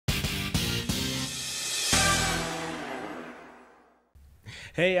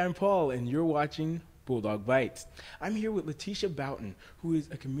Hey, I'm Paul, and you're watching Bulldog Bites. I'm here with Letitia Boughton, who is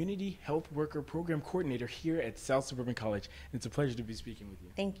a community health worker program coordinator here at South Suburban College. And it's a pleasure to be speaking with you.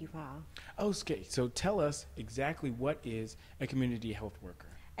 Thank you, Paul. Okay, so tell us exactly what is a community health worker?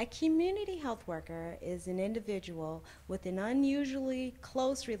 A community health worker is an individual with an unusually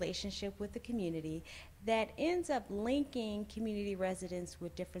close relationship with the community that ends up linking community residents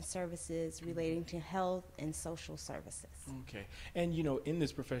with different services relating to health and social services. Okay, and in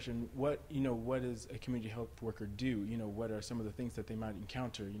this profession, what does a community health worker do? What are some of the things that they might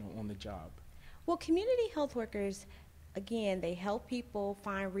encounter, on the job? Well, community health workers, again, they help people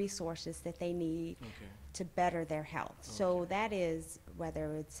find resources that they need to better their health. So that is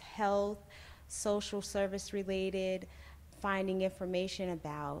whether it's health, social service related, finding information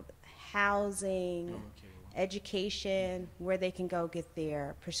about housing, education, where they can go get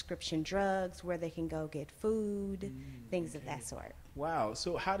their prescription drugs, where they can go get food, things of that sort. Wow.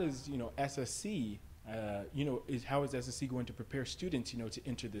 So how does SSC, how is SSC going to prepare students, to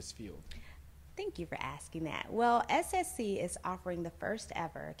enter this field? Thank you for asking that. Well, SSC is offering the first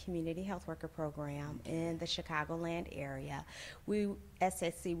ever community health worker program in the Chicagoland area.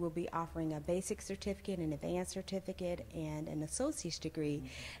 SSC will be offering a basic certificate, an advanced certificate, and an associate's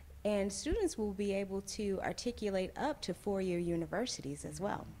degree. And students will be able to articulate up to four-year universities as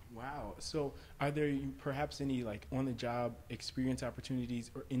well. Wow. So are there perhaps any on-the-job experience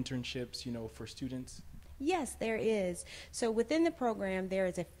opportunities or internships, for students? Yes, there is. So within the program, there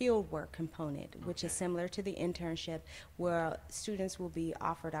is a fieldwork component, which is similar to the internship, where students will be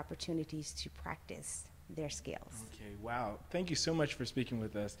offered opportunities to practice their skills. Okay, wow. Thank you so much for speaking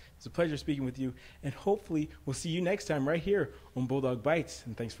with us. It's a pleasure speaking with you, and hopefully we'll see you next time right here on Bulldog Bites,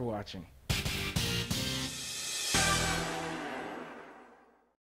 and thanks for watching.